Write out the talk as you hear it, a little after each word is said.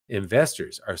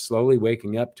Investors are slowly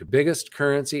waking up to biggest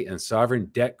currency and sovereign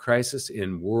debt crisis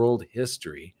in world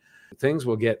history. Things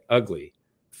will get ugly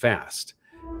fast.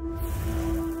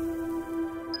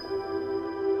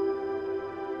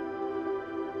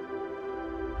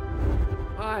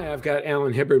 Hi, I've got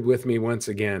Alan Hibbard with me once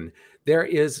again. There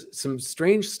is some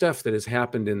strange stuff that has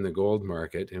happened in the gold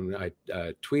market, and I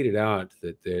tweeted out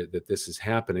that this is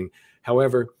happening.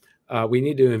 However, we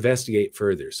need to investigate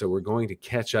further, so we're going to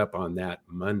catch up on that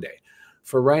Monday.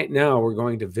 For right now, we're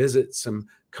going to visit some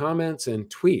comments and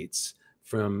tweets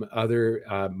from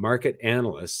other market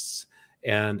analysts,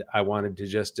 and I wanted to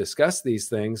just discuss these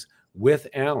things with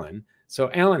Alan. So,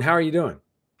 Alan, how are you doing?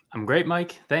 I'm great,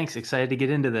 Mike. Thanks. Excited to get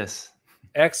into this.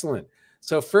 Excellent.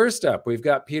 So first up, we've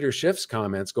got Peter Schiff's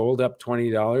comments: gold up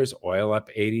 $20, oil up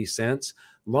 80 cents,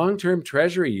 long-term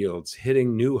treasury yields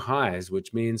hitting new highs,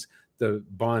 which means the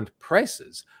bond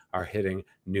prices are hitting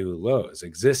new lows,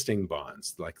 existing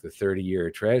bonds like the 30-year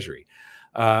treasury.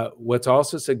 What's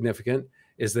also significant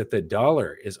is that the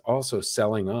dollar is also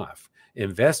selling off.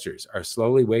 Investors are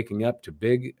slowly waking up to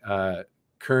biggest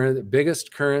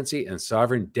currency and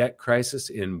sovereign debt crisis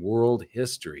in world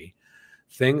history.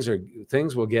 Things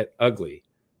will get ugly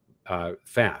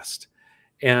fast.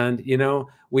 And, you know,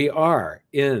 we are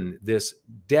in this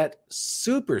debt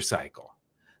super cycle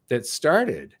that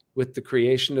started with the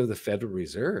creation of the Federal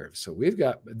Reserve. So we've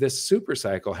got this super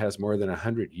cycle has more than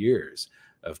 100 years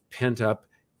of pent up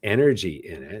energy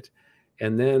in it.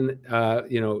 And then,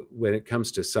 you know, when it comes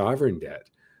to sovereign debt,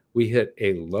 we hit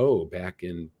a low back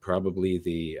in probably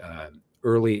the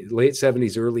late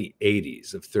 70s, early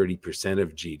 80s of 30%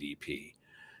 of GDP.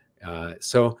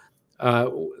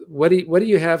 What do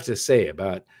you have to say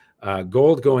about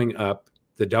gold going up,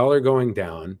 the dollar going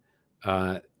down,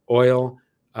 oil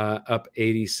up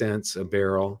 80 cents a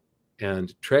barrel,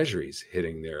 and treasuries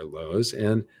hitting their lows,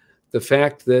 and the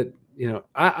fact that, you know,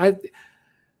 I've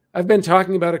been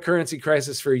talking about a currency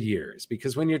crisis for years,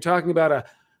 because when you're talking about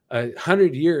a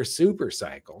 100-year super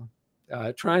cycle,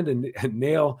 trying to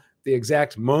nail the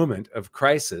exact moment of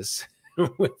crisis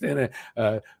within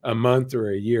a month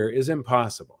or a year is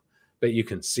impossible, but you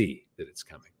can see that it's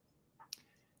coming.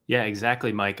 Yeah,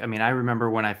 exactly, Mike. I mean, I remember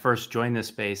when I first joined this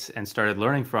space and started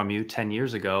learning from you 10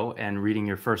 years ago and reading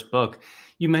your first book,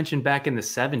 you mentioned back in the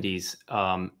 70s,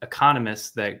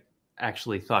 economists that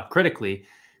actually thought critically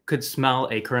could smell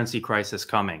a currency crisis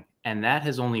coming. And that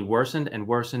has only worsened and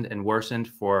worsened and worsened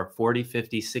for 40,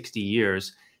 50, 60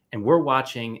 years. And we're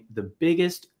watching the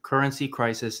biggest currency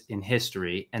crisis in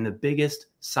history and the biggest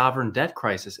sovereign debt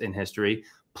crisis in history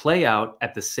play out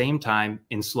at the same time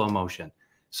in slow motion.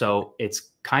 So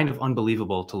it's kind of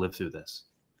unbelievable to live through this.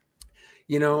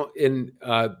 You know, in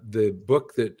the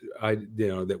book that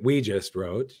that we just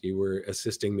wrote, you were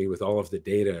assisting me with all of the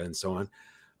data and so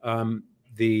on.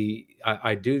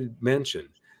 I do mention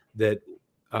that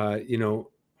you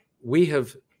know, we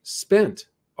have spent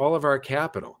all of our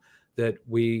capital that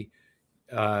we,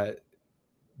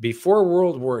 before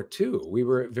World War II, we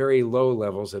were at very low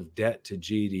levels of debt to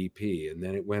GDP, and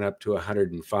then it went up to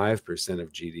 105%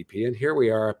 of GDP, and here we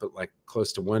are up at like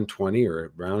close to 120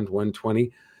 or around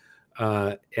 120,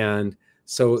 and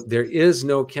so there is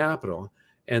no capital.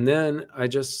 And then I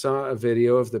just saw a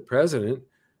video of the president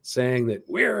saying that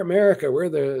we're America, we're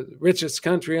the richest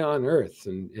country on earth,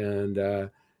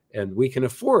 and we can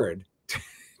afford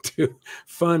to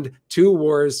fund 2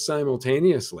 wars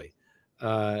simultaneously,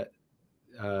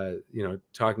 you know,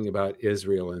 talking about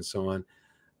Israel and so on,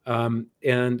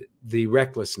 and the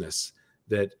recklessness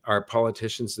that our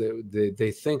politicians,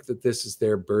 they think that this is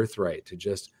their birthright to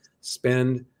just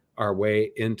spend our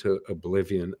way into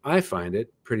oblivion. I find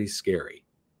it pretty scary.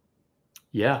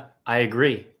 Yeah, I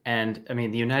agree. And I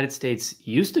mean, the United States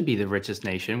used to be the richest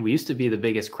nation. We used to be the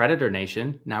biggest creditor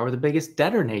nation. Now we're the biggest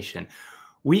debtor nation.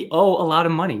 We owe a lot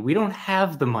of money. We don't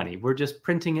have the money. We're just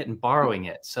printing it and borrowing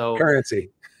it. So currency.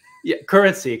 Yeah,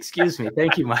 currency. Excuse me.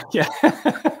 Thank you, Mike. Yeah.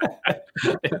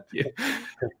 Thank you.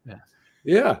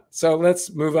 Yeah. So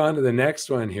let's move on to the next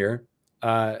one here.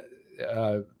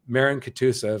 Marin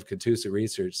Katusa of Katusa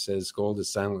Research says gold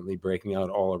is silently breaking out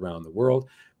all around the world,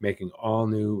 making all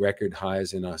new record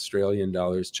highs in Australian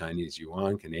dollars, Chinese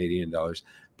yuan, Canadian dollars,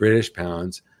 British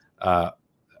pounds.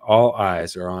 All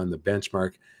eyes are on the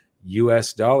benchmark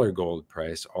US dollar gold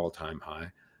price all-time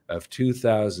high of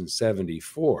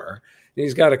 2,074. And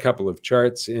he's got a couple of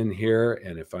charts in here,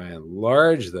 and if I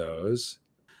enlarge those,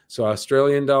 so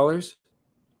Australian dollars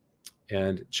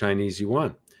and Chinese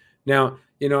yuan. Now,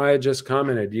 you know, I had just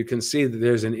commented, you can see that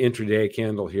there's an intraday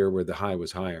candle here where the high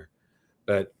was higher,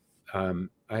 but I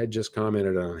had just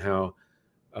commented on how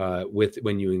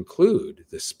when you include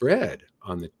the spread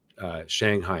on the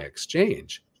Shanghai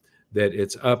exchange, that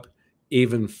it's up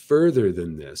even further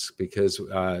than this, because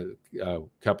a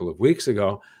couple of weeks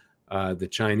ago, the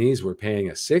Chinese were paying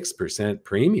a 6%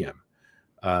 premium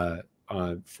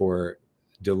for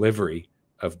delivery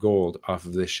of gold off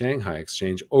of the Shanghai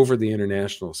exchange over the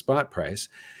international spot price.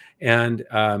 And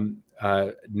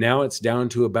now it's down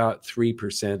to about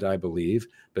 3%, I believe.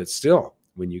 But still,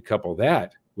 when you couple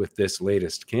that with this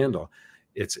latest candle,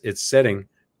 it's setting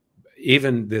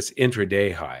even this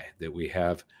intraday high that we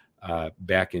have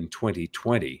back in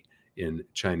 2020 in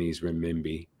Chinese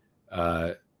renminbi,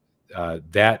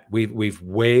 that we've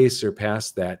way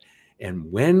surpassed that.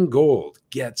 And when gold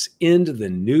gets into the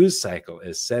news cycle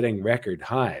as setting record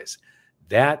highs,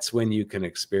 that's when you can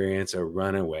experience a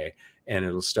runaway, and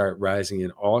it'll start rising in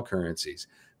all currencies.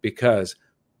 Because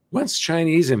once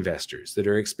Chinese investors that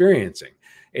are experiencing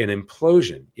an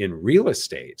implosion in real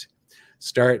estate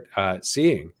start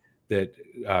seeing that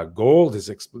gold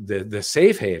is the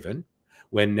safe haven,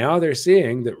 when now they're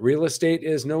seeing that real estate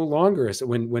is no longer,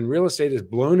 when real estate is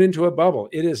blown into a bubble,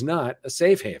 it is not a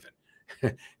safe haven.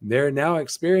 They're now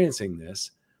experiencing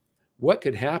this. What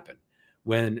could happen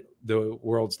when the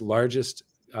world's largest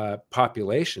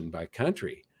population by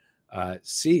country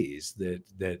sees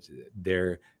that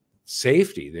their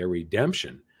safety, their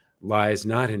redemption, lies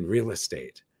not in real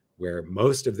estate, where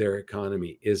most of their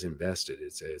economy is invested?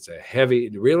 It's a heavy,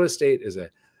 real estate is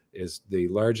the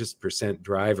largest percent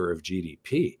driver of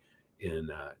GDP in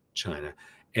China,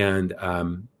 and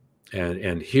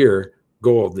here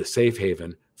gold, the safe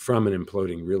haven from an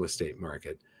imploding real estate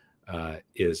market,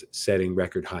 is setting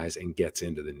record highs and gets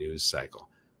into the news cycle.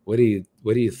 What do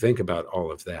you think about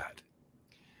all of that?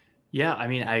 Yeah, I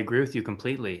mean, I agree with you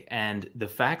completely. And the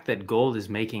fact that gold is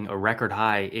making a record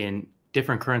high in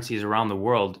different currencies around the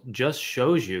world just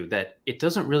shows you that it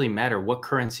doesn't really matter what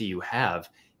currency you have.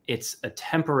 It's a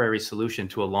temporary solution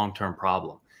to a long-term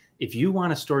problem. If you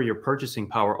want to store your purchasing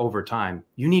power over time,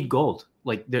 you need gold.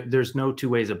 Like there's no two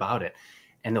ways about it.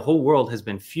 And the whole world has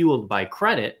been fueled by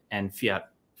credit, and fiat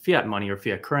money or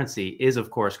fiat currency is, of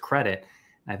course, credit.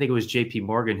 And I think it was JP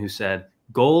Morgan who said,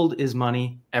 gold is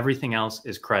money, everything else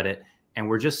is credit. And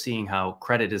we're just seeing how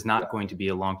credit is not going to be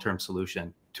a long-term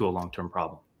solution to a long-term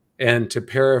problem. And to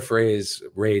paraphrase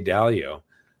Ray Dalio,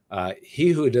 he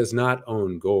who does not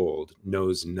own gold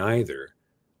knows neither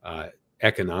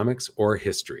economics or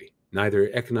history, neither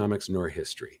economics nor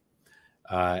history.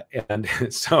 And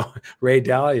so Ray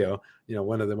Dalio,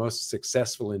 one of the most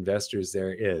successful investors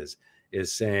there is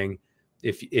saying,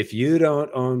 if you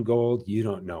don't own gold, you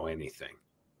don't know anything,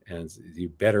 and you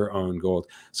better own gold.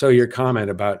 So your comment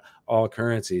about all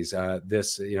currencies,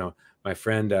 my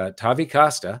friend Tavi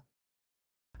Costa.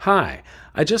 Hi,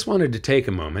 I just wanted to take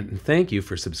a moment and thank you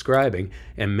for subscribing,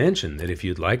 and mention that if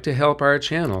you'd like to help our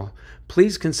channel,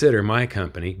 please consider my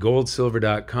company,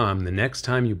 GoldSilver.com, the next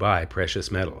time you buy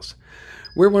precious metals.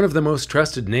 We're one of the most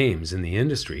trusted names in the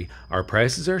industry. Our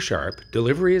prices are sharp,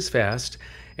 delivery is fast,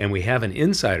 and we have an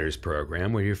insiders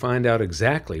program where you find out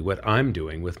exactly what I'm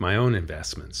doing with my own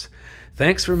investments.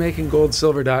 Thanks for making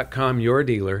GoldSilver.com your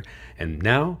dealer. And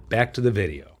now back to the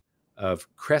video of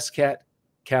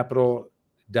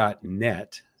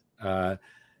CrescatCapital.net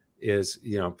is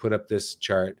put up this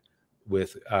chart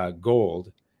with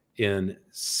gold in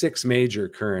 6 major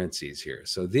currencies here.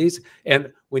 So these,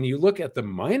 and when you look at the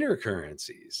minor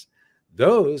currencies,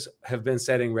 those have been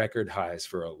setting record highs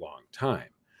for a long time.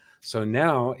 So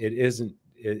now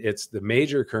it's the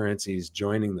major currencies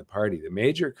joining the party. The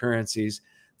major currencies,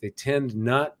 they tend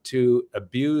not to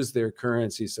abuse their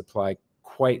currency supply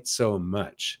quite so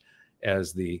much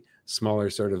as the smaller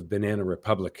sort of banana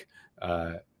republic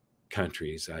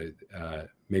countries.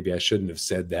 Maybe I shouldn't have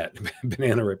said that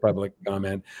banana republic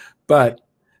comment, but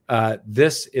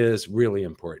this is really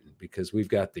important because we've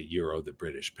got the euro, the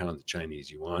British pound, the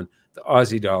Chinese yuan, the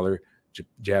Aussie dollar,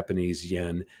 Japanese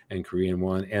yen, and Korean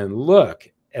won. And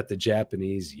look at the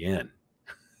Japanese yen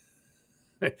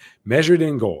measured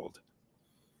in gold.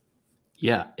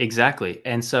 Yeah, exactly.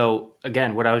 And so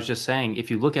again, what I was just saying, if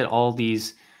you look at all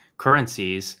these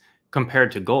currencies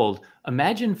compared to gold,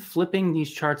 imagine flipping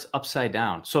these charts upside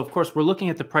down. So of course, we're looking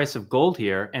at the price of gold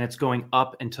here and it's going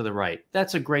up and to the right.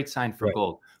 That's a great sign for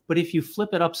gold. But if you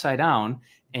flip it upside down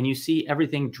and you see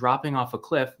everything dropping off a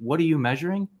cliff, what are you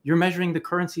measuring? You're measuring the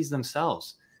currencies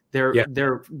themselves.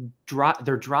 They're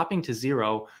dropping to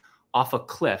zero off a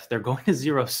cliff. They're going to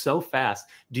zero so fast.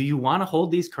 Do you want to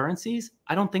hold these currencies?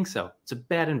 I don't think so. It's a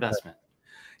bad investment.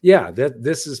 Yeah,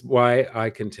 this is why I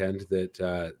contend that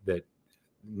that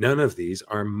none of these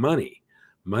are money.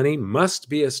 Money must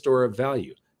be a store of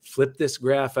value. Flip this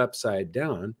graph upside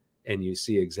down and you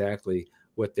see exactly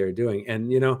what they're doing.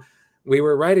 And, we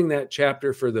were writing that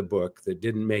chapter for the book that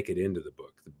didn't make it into the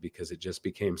book because it just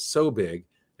became so big.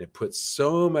 It put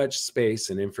so much space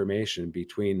and information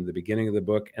between the beginning of the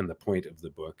book and the point of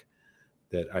the book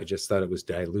that I just thought it was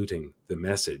diluting the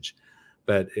message.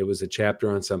 But it was a chapter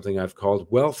on something I've called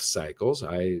wealth cycles.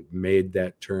 I made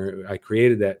that term, I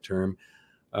created that term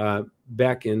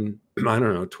back in, I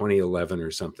don't know, 2011 or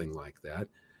something like that.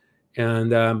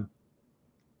 And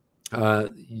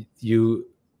you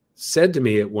said to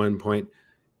me at one point,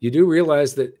 you do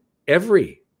realize that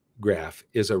every graph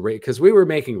is a rate, because we were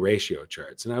making ratio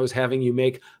charts and I was having you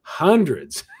make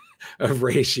hundreds of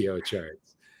ratio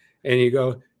charts. And you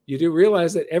go, you do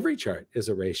realize that every chart is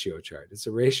a ratio chart. It's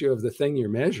a ratio of the thing you're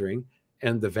measuring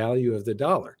and the value of the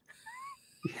dollar.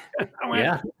 I went,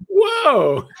 yeah.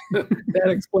 Whoa, that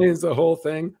explains the whole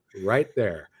thing right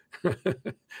there.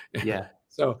 Yeah.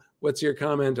 So what's your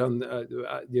comment on,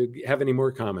 do you have any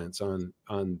more comments on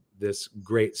this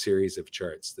great series of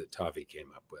charts that Tavi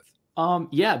came up with?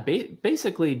 Yeah,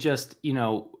 basically just,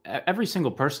 every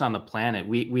single person on the planet,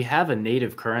 we have a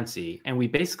native currency and we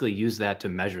basically use that to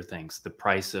measure things, the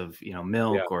price of,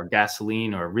 milk or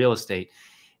gasoline or real estate.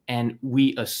 And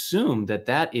we assume that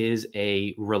that is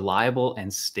a reliable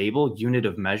and stable unit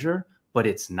of measure, but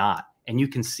it's not. And you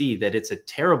can see that it's a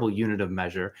terrible unit of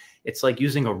measure. It's like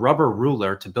using a rubber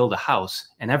ruler to build a house.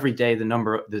 And every day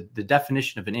the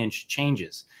definition of an inch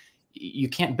changes. You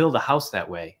can't build a house that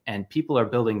way. And people are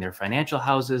building their financial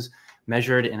houses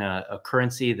measured in a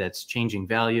currency that's changing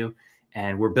value.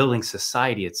 And we're building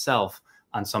society itself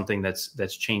on something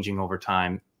that's changing over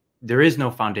time. There is no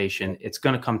foundation. It's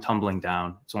going to come tumbling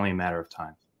down. It's only a matter of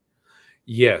time.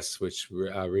 Yes, which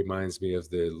reminds me of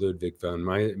the Ludwig von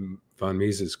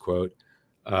Mises quote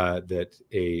that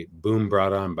a boom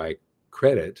brought on by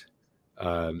credit.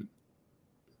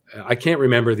 I can't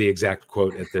remember the exact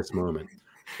quote at this moment,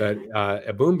 but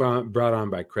a boom brought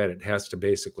on by credit has to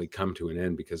basically come to an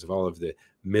end because of all of the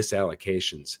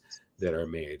misallocations that are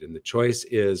made. And the choice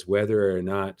is whether or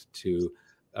not to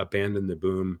abandon the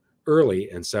boom early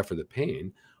and suffer the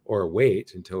pain, or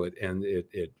wait until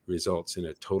it results in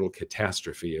a total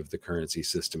catastrophe of the currency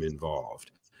system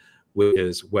involved, which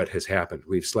is what has happened.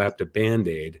 We've slapped a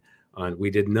Band-Aid on. We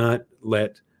did not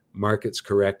let markets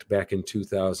correct back in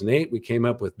 2008. We came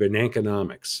up with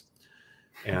Bernankenomics.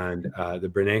 And the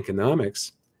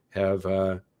Bernankenomics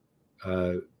have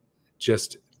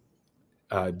just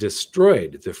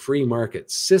destroyed the free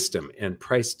market system and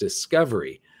price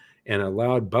discovery and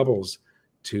allowed bubbles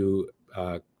to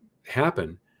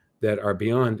happen that are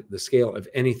beyond the scale of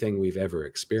anything we've ever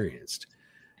experienced.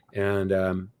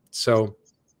 And so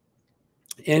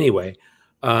anyway,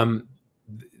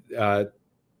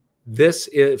 this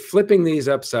is flipping these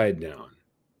upside down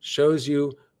shows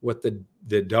you what the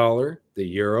dollar, the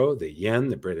euro, the yen,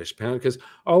 the British pound, because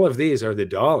all of these are the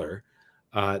dollar,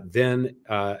 then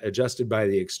adjusted by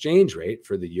the exchange rate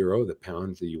for the euro, the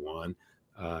pound, the yuan,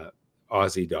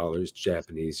 Aussie dollars,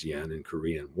 Japanese yen, and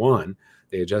Korean won.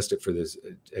 They adjust it for this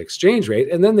exchange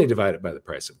rate, and then they divide it by the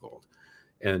price of gold,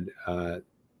 and they're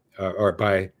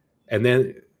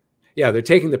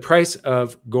taking the price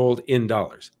of gold in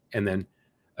dollars and then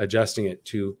adjusting it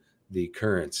to the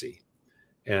currency.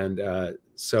 And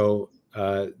so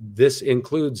this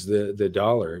includes the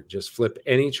dollar. Just flip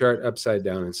any chart upside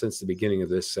down, and since the beginning of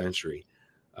this century,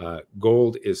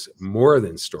 gold is more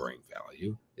than storing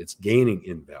value. It's gaining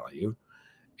in value.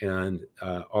 And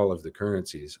all of the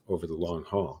currencies over the long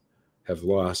haul have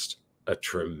lost a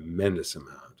tremendous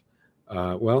amount.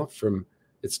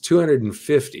 It's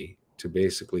 250 to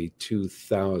basically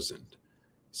 2,000.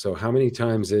 So how many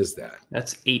times is that?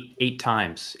 That's eight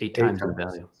times the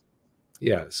value.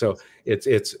 Yeah. So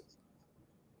it's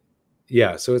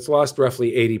lost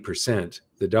roughly 80%.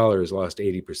 The dollar has lost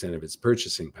 80% of its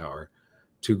purchasing power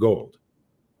to gold.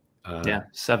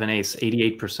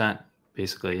 7/8, 88%,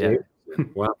 basically. Yeah.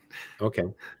 Wow. Okay.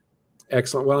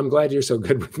 Excellent. Well, I'm glad you're so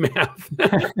good with math.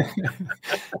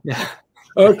 Yeah.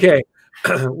 Okay.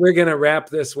 We're going to wrap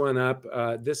this one up.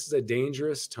 This is a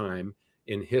dangerous time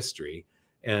in history.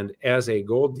 And as a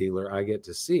gold dealer, I get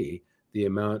to see the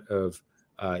amount of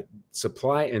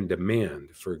supply and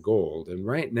demand for gold. And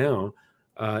right now,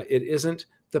 it isn't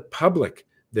the public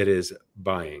that is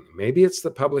buying. Maybe it's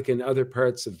the public in other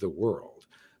parts of the world.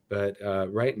 But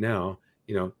right now,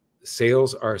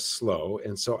 sales are slow.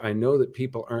 And so I know that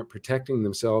people aren't protecting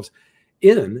themselves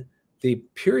in the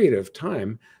period of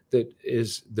time that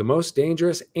is the most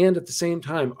dangerous and at the same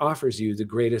time offers you the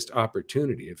greatest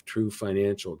opportunity of true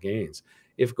financial gains.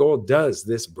 If gold does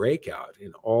this breakout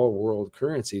in all world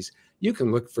currencies, you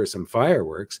can look for some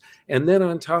fireworks. And then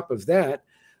on top of that,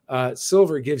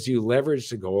 silver gives you leverage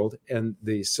to gold, and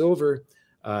the silver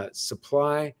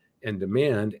supply and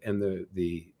demand and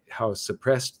the how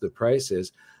suppressed the price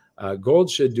is. Gold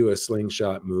should do a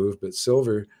slingshot move, but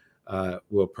silver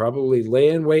will probably lay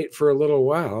in wait for a little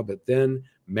while, but then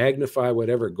magnify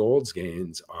whatever gold's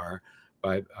gains are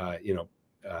by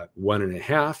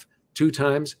 1.5, 2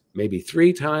 times, maybe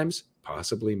 3 times,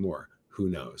 possibly more. Who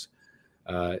knows?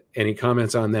 Any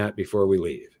comments on that before we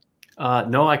leave?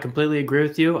 No, I completely agree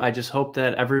with you. I just hope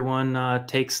that everyone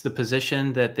takes the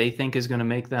position that they think is going to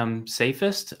make them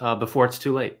safest before it's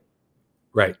too late.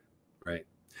 Right.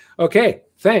 Okay,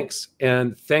 thanks.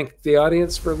 And thank the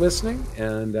audience for listening.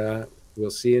 And we'll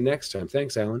see you next time.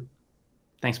 Thanks, Alan.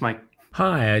 Thanks, Mike.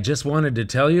 Hi, I just wanted to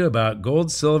tell you about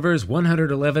GoldSilver's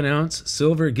 111-ounce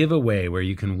silver giveaway, where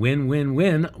you can win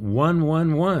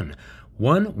 1-1-1.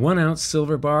 1 1-ounce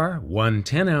silver bar, 1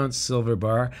 10-ounce silver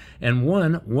bar, and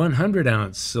 1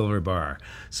 100-ounce silver bar.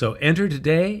 So enter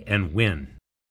today and win.